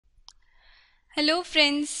Hello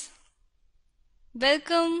friends,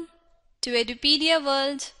 welcome to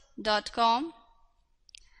edupediaworld.com.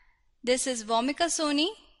 This is Vomika Soni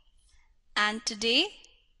and today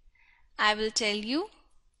I will tell you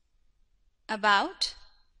about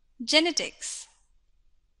genetics.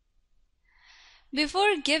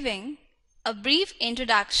 Before giving a brief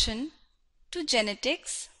introduction to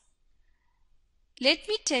genetics, let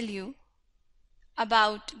me tell you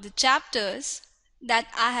about the chapters that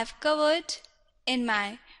I have covered in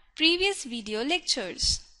my previous video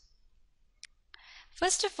lectures.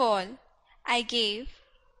 First of all, I gave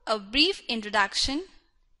a brief introduction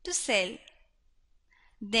to cell.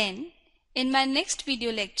 Then, in my next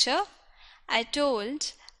video lecture, I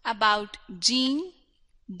told about gene,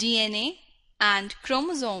 DNA and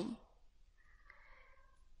chromosome.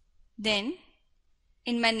 Then,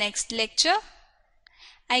 in my next lecture,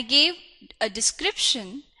 I gave a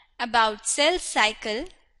description about cell cycle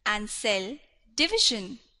and cell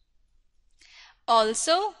division.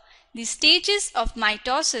 Also, the stages of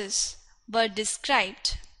mitosis were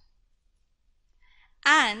described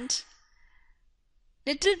and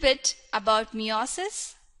little bit about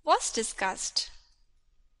meiosis was discussed.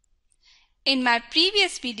 In my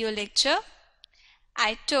previous video lecture,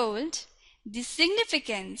 I told the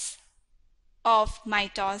significance of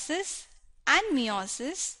mitosis and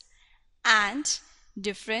meiosis and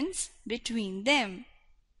difference between them.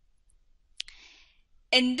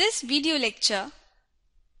 In this video lecture,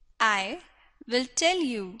 I will tell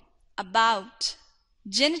you about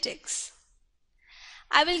genetics.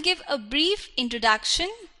 I will give a brief introduction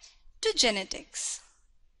to genetics.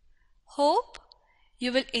 Hope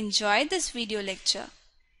you will enjoy this video lecture.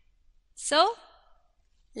 So,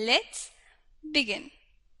 let's begin.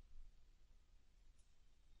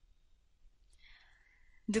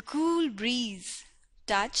 The cool breeze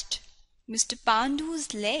touched Mr.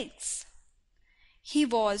 Pandu's legs. He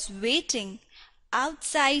was waiting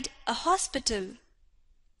outside a hospital.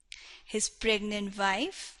 His pregnant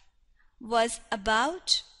wife was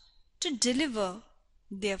about to deliver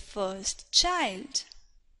their first child.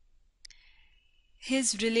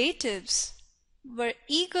 His relatives were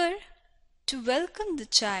eager to welcome the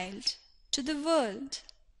child to the world.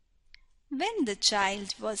 When the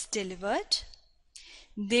child was delivered,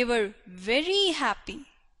 they were very happy,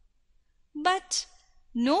 but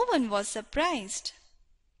no one was surprised.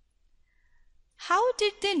 How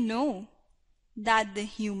did they know that the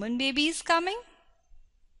human baby is coming?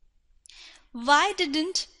 Why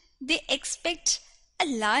didn't they expect a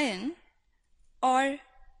lion or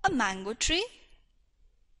a mango tree?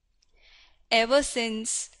 Ever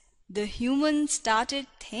since the human started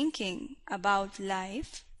thinking about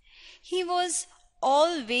life, he was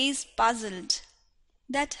always puzzled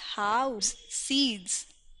that how seeds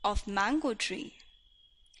of mango tree,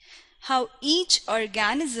 how each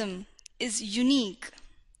organism is unique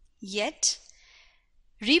yet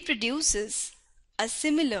reproduces a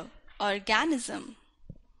similar organism.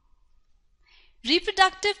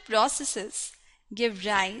 Reproductive processes give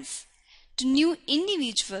rise to new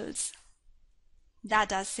individuals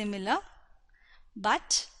that are similar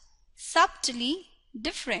but subtly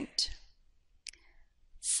different.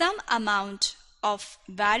 Some amount of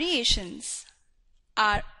variations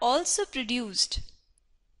are also produced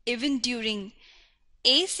even during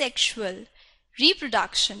asexual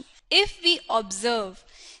reproduction. If we observe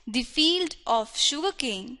the field of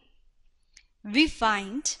sugarcane, we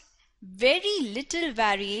find very little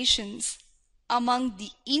variations among the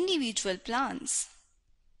individual plants.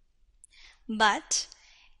 But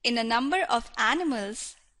in a number of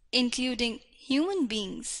animals, including human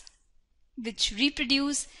beings, which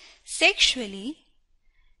reproduce sexually,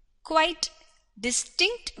 quite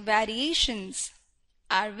distinct variations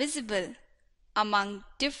are visible among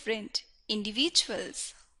different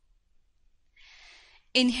individuals.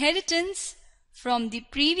 Inheritance from the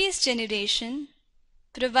previous generation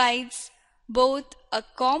provides both a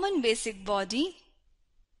common basic body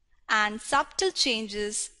and subtle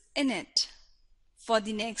changes in it for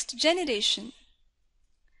the next generation.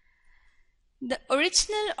 The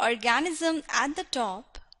original organism at the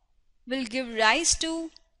top will give rise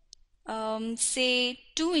to say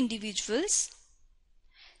two individuals,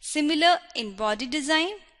 similar in body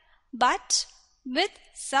design but with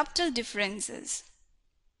subtle differences.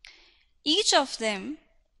 Each of them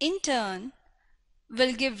in turn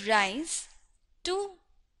will give rise to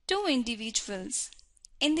two individuals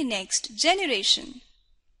in the next generation.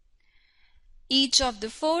 Each of the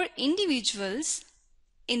four individuals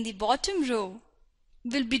in the bottom row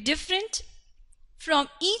will be different from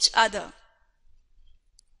each other.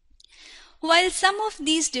 While some of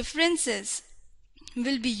these differences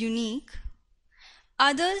will be unique,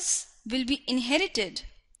 Others will be inherited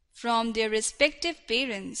from their respective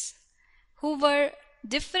parents who were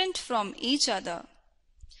different from each other.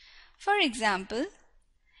 For example,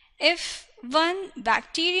 if one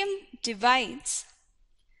bacterium divides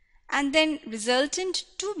and then resultant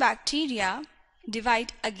two bacteria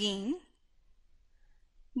divide again,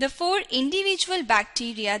 the four individual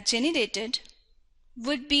bacteria generated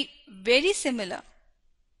would be very similar.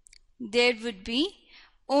 There would be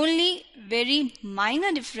only very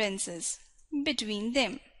minor differences between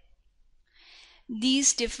them.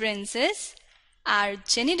 These differences are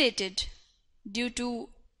generated due to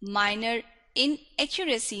minor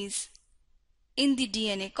inaccuracies in the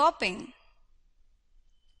DNA copying.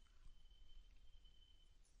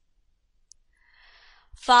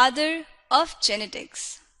 Father of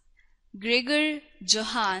genetics, Gregor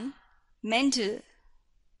Johann Mendel.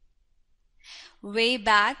 Way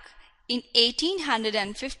back in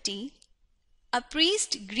 1850, a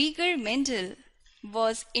priest, Gregor Mendel,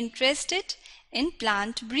 was interested in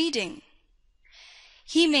plant breeding.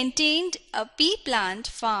 He maintained a pea plant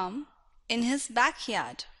farm in his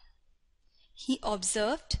backyard. He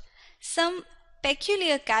observed some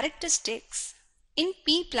peculiar characteristics in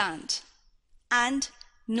pea plant and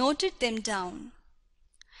noted them down.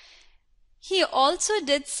 He also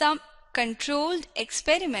did some controlled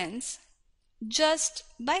experiments just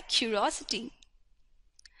by curiosity.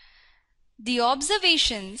 The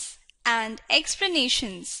observations and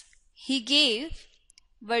explanations he gave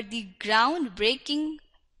were the groundbreaking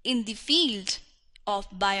in the field of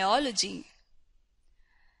biology.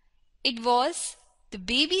 It was the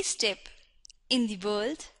baby step in the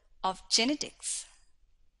world of genetics.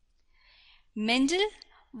 Mendel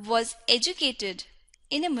was educated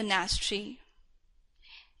in a monastery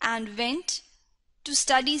and went to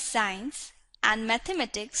study science and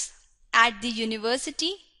mathematics at the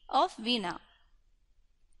University of Vienna.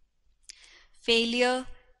 Failure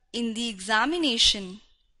in the examination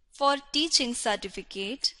for teaching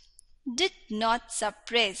certificate did not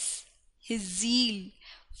suppress his zeal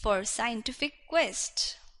for scientific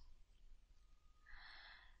quest.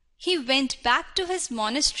 He went back to his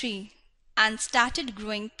monastery and started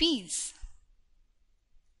growing peas.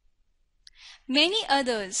 Many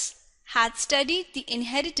others had studied the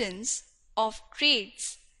inheritance of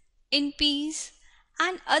traits in peas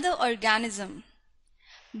and other organisms,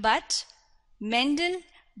 but Mendel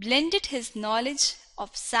blended his knowledge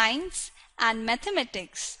of science and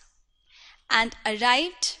mathematics and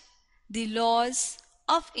arrived the laws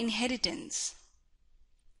of inheritance.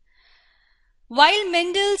 While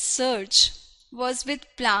Mendel's search was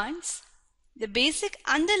with plants, the basic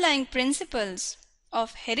underlying principles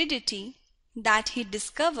of heredity that he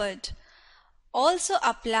discovered also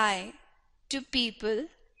apply to people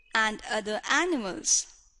and other animals.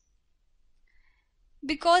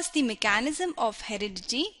 Because the mechanism of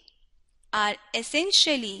heredity are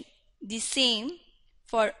essentially the same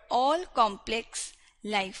for all complex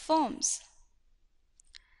life forms.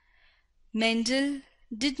 Mendel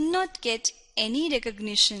did not get any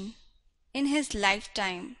recognition in his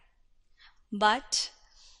lifetime, but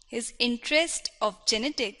his interest of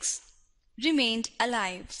genetics remained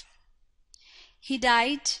alive. He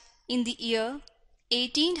died in the year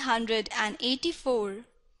 1884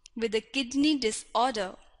 with a kidney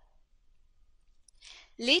disorder.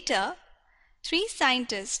 Later, three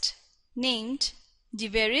scientists named De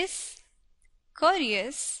Vries,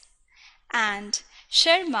 Curius, and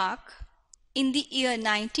Schermak in the year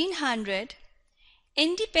 1900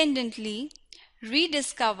 independently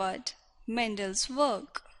rediscovered Mendel's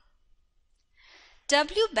work.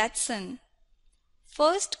 W. Batson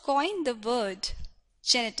first coined the word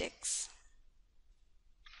genetics.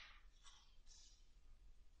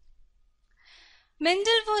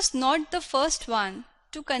 Mendel was not the first one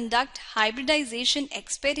to conduct hybridization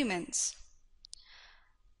experiments.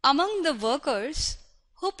 Among the workers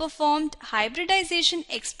who performed hybridization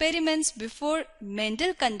experiments before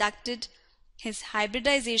Mendel conducted his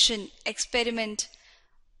hybridization experiment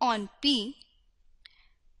on pea,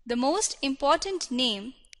 the most important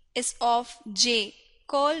name is of J.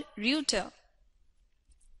 Karl Reuter,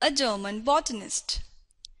 a German botanist.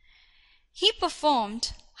 He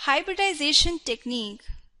performed hybridization technique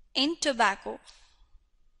in tobacco.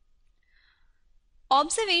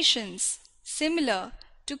 Observations similar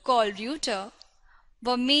to Karl Reuter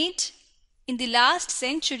were made in the last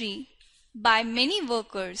century by many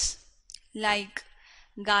workers like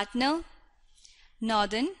Gärtner,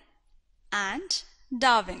 Norton, and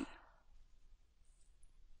Darwin.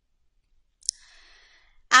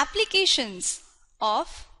 Applications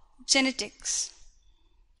of genetics.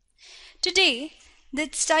 Today, the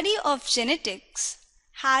study of genetics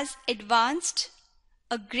has advanced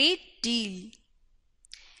a great deal.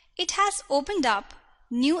 It has opened up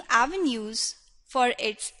new avenues for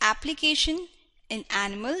its application in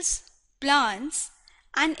animals, plants,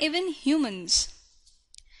 and even humans.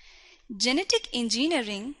 Genetic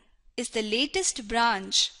engineering is the latest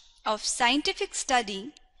branch of scientific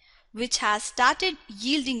study which has started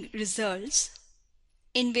yielding results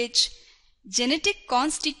in which genetic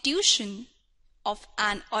constitution of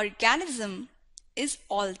an organism is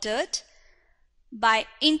altered by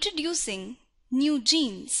introducing new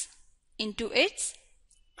genes into its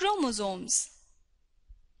chromosomes.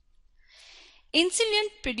 Insulin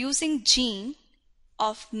producing gene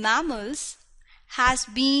of mammals has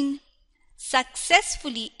been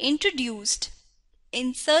successfully introduced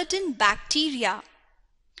in certain bacteria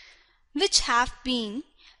which have been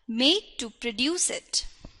made to produce it.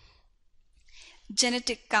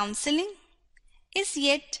 Genetic counseling is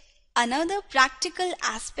yet another practical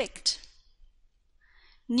aspect.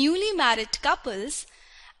 Newly married couples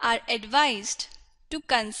are advised to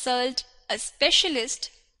consult a specialist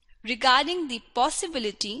regarding the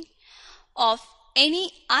possibility of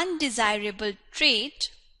any undesirable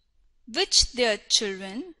trait which their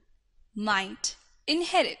children might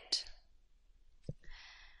inherit.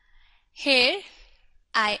 Here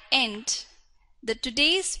I end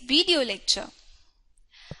today's video lecture.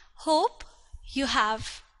 Hope you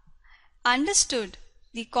have understood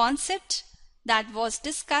the concept that was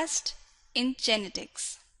discussed in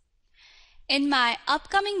genetics. In my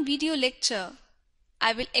upcoming video lecture,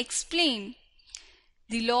 I will explain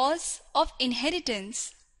the laws of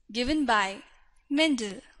inheritance given by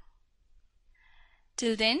Mendel.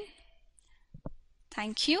 Till then,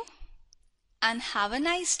 thank you and have a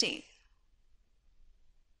nice day.